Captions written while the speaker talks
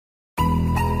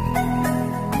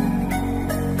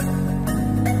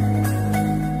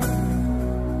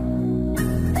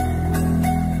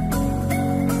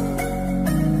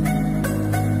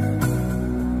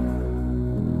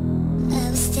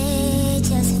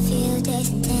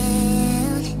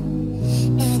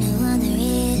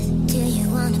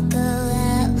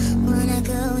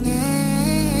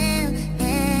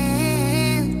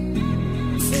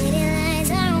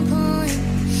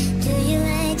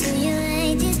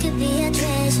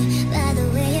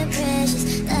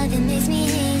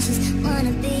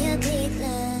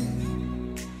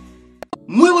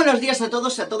buenos días a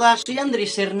todos y a todas, soy Andrei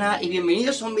Serna y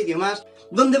bienvenidos a un vídeo más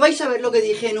donde vais a ver lo que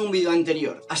dije en un vídeo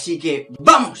anterior, así que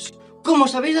 ¡vamos! Como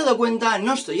os habéis dado cuenta,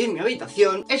 no estoy en mi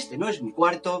habitación, este no es mi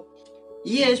cuarto,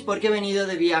 y es porque he venido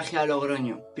de viaje a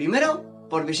Logroño. Primero,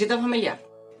 por visita familiar.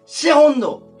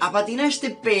 Segundo, a patinar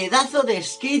este pedazo de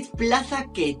skate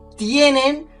plaza que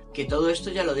tienen, que todo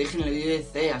esto ya lo dije en el vídeo de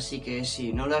C, así que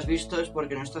si no lo has visto es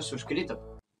porque no estás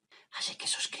suscrito. Así que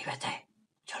suscríbete,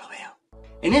 yo lo veo.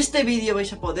 En este vídeo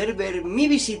vais a poder ver mi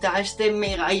visita a este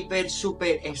mega hiper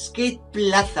super skate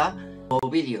plaza.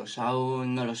 O vídeos,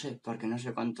 aún no lo sé, porque no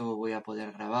sé cuánto voy a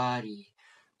poder grabar y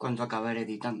cuánto acabaré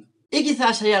editando. Y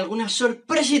quizás haya alguna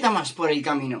sorpresita más por el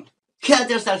camino.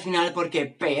 Quédate hasta el final porque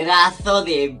pedazo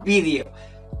de vídeo.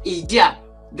 Y ya,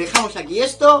 dejamos aquí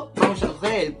esto, vamos a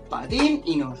coger el patín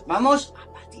y nos vamos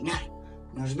a patinar.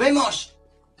 ¡Nos vemos!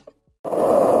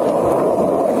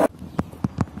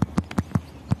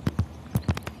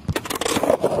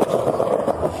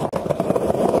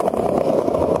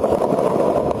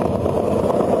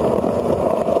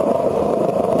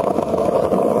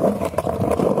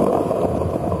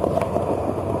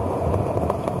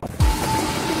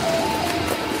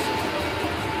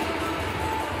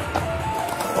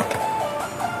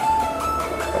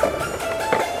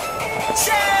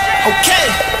 Okay.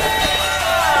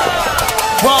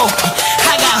 Whoa.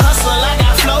 I got hustle, I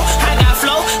got flow, I got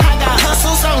flow, I got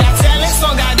hustle, some got talent,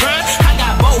 some got grind, I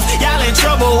got both. Y'all in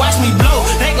trouble, watch me blow.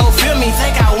 They gon' feel me,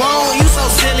 think I won't. You so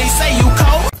silly, say you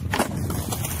cold.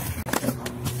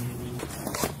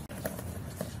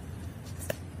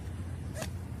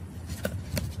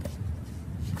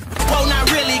 Whoa, not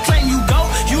really, claim you go.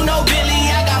 You know Billy,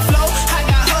 I got flow, I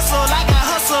got hustle, I got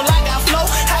hustle, I got flow,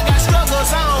 I got struggles,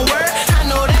 I don't worry.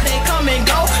 And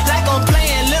go like I'm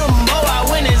playing limbo. I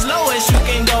win as low as you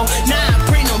can go. Now I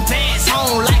bring them bands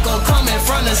home like I'm coming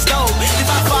from the stove. If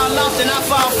I fall off, then I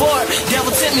fall for it.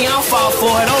 Devil tip me, I'll fall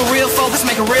for it. On real focus,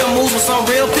 making real moves with some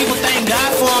real people. Thank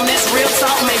God for them. That's real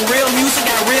talk. Make real music.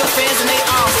 Got real fans and they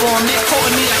all for them. They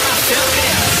quoting me like I felt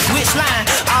that. Which line?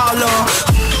 All of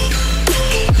them.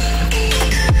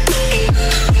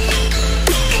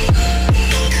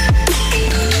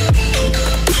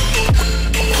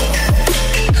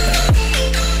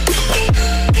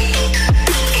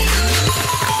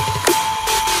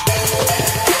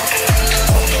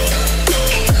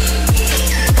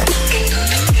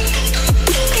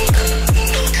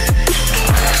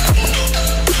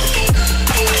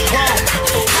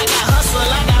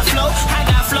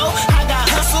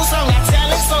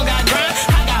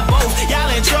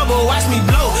 Watch me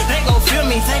blow, they gon' feel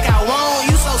me, think I won't.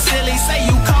 You so silly, say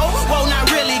you cold. Whoa, not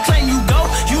really, claim you go.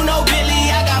 You know Billy,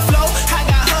 I got flow, I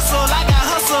got hustle, I got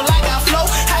hustle, I got flow,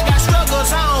 I got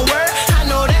struggles, I don't worry. I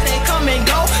know that they come and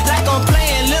go, like I'm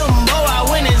playing limbo. I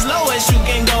win as low as you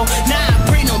can go. Now I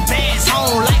bring them bands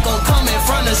home, like I'm coming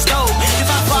from the stove. If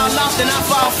I fall off, then I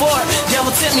fall for it.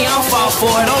 Devil tip me, I'll fall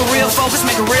for it. On real focus,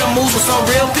 making real moves with some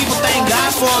real people. Thank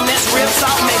God for them. That's real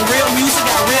talk, make real music.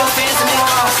 Got real fans and they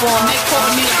all for them. They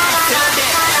quoting me like I felt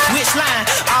that. Which line?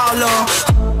 All of them.